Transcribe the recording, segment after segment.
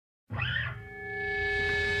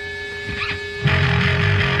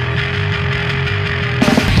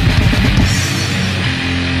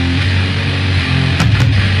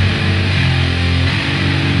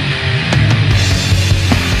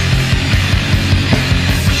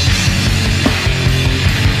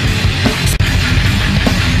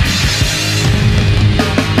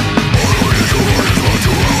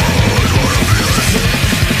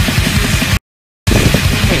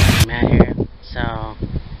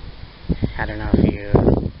I don't know if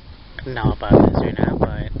you know about this or not,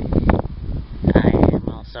 but I am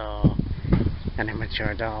also an immature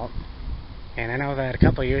adult. And I know that a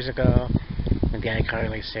couple years ago, when the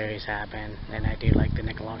Icarly series happened, and I do like the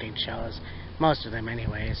Nickelodeon shows, most of them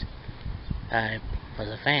anyways, I was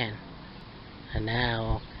a fan. And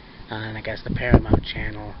now, on I guess the Paramount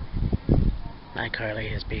channel,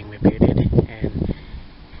 Icarly is being rebooted, and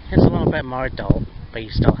it's a little bit more adult, but you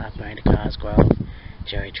still have Miranda Cosgrove,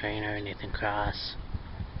 Jerry Trainer, Nathan Cross,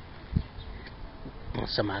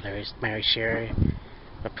 some others, Mary Shearer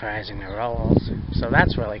reprising their roles, so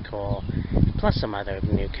that's really cool, plus some other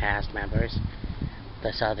new cast members. I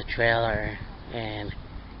saw the trailer, and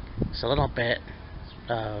it's a little bit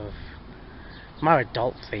of more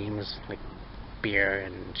adult themes, like beer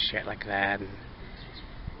and shit like that, and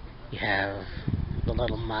you have a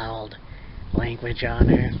little mild language on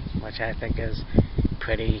her, which I think is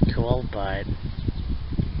pretty cool, but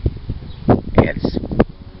it's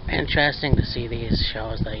interesting to see these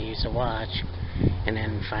shows that I used to watch, and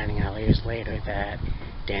then finding out years later that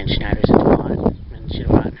Dan Schneider's in one and should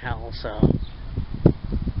rot in hell, so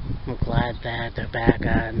I'm glad that they're back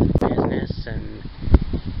on business, and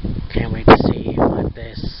can't wait to see what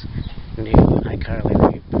this new Icarly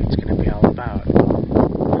reboot's going to be all about.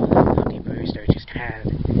 Punky Brewster just had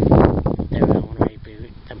their own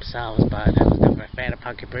reboot themselves, but I was never a fan of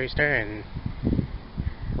Punky Brewster, and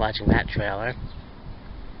watching that trailer,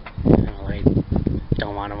 I really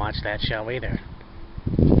don't want to watch that show either,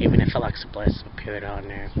 even if Alexa Bliss appeared on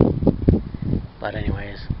there. But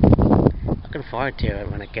anyways, looking forward to it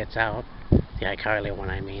when it gets out, the Icarly one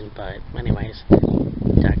I mean, but anyways,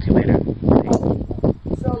 talk to you later.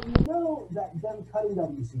 So you know that them cutting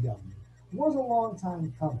WCW was a long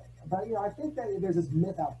time coming. But I think that there's this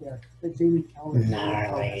myth out there that Jamie Keller is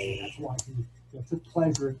Gnarly. that's why he took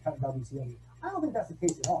pleasure in cutting WCW. I don't think that's the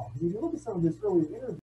case at all. Because if you look at some of his earlier interviews,